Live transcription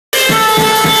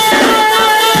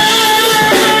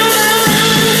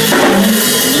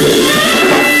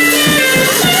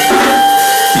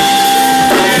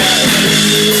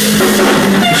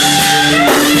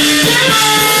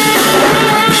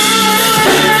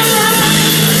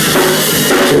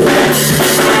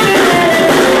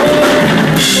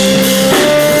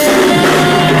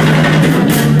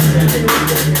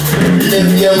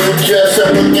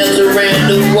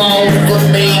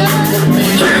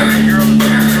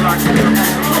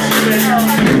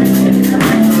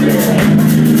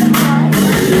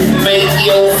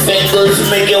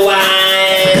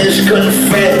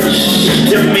confess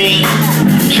to me.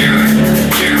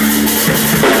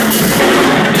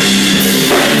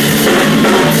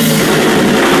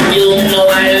 You know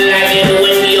I like it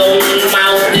when your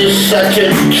mouth is such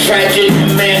a tragic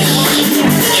mess.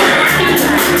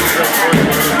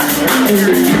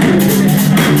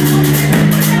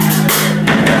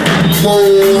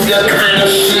 Move the kind of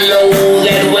slow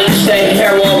that wakes the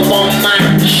hair up on my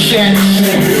chest.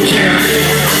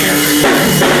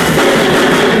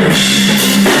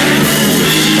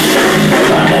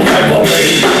 I'm a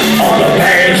revelry on the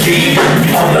pansy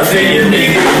of the thing you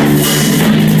need.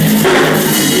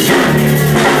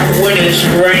 When it's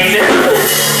raining,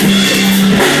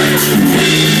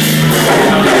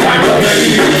 I'm a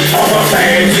revelry on the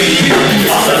pansy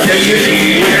of the thing you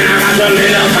need. And I got the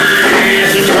little fine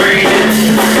ass and raining.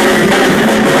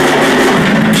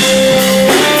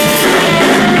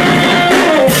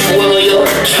 Well, your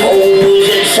toes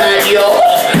inside your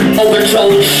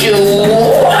open-toed shoe.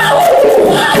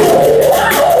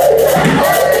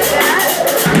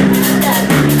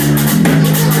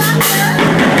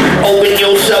 Open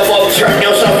yourself up, turn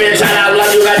yourself inside out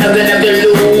like you got nothing left to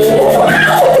lose.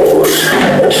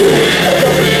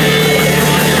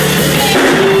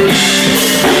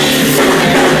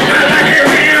 I like it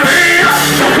real,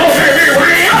 go baby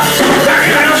real, like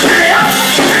it on tail.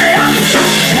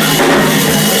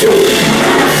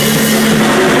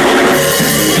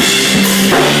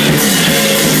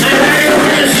 I like it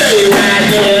when you say right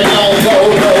there, don't go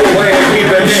nowhere, keep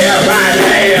it there, right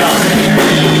there.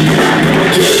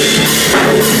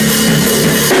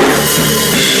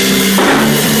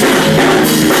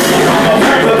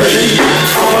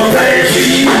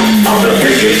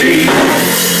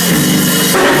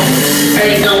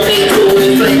 Ain't no need to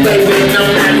explain, baby, no,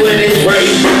 not when it's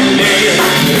raining.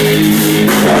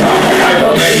 I'm a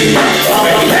piper, baby, I'm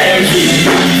a pansy,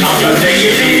 I'm a thing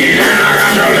you need, and I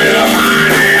got no little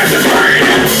fine ass that's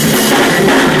raining.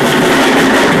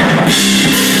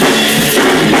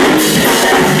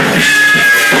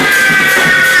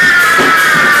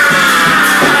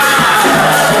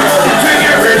 Take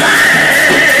everything.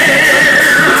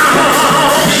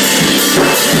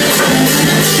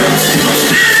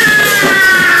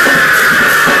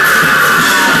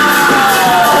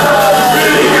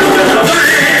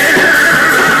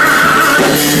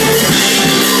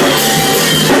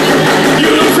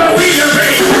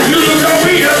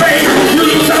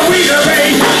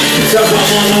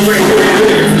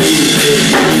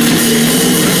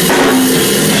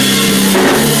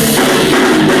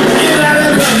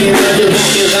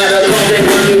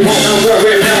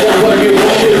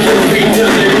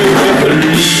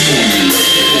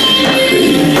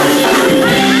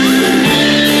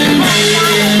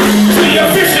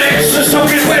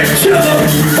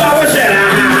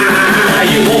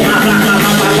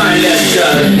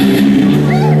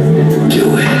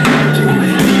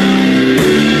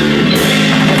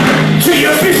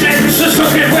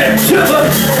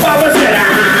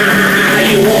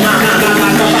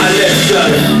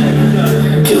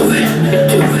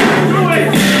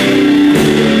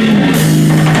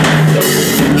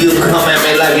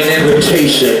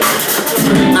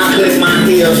 I click my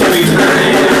heels 3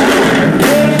 times.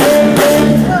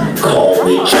 Call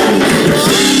me Jesus.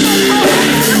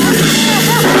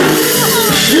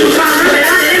 You come at me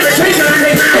like an invitation. I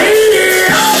click my heels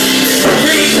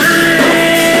 3 times.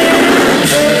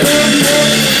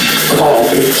 Call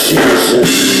me Jesus.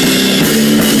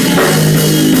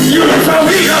 You look so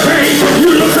eager, babe.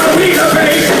 You look so eager,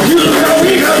 babe. You look so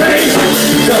eager, babe.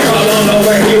 So come on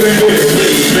over here and do this,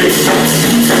 please, babe.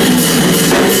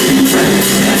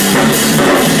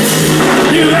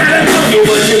 You gotta know you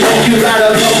what you want, you gotta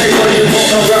know it what you want,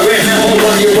 no right now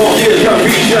what you want is your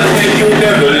feature and you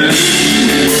never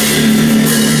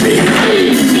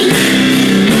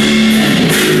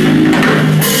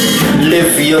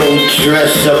lift your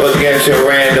dress up against a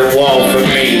random wall for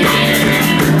me.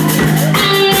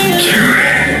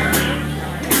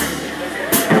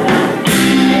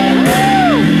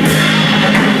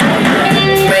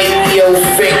 Make your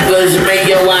fingers, make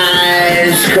your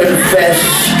eyes confess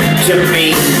to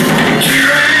me.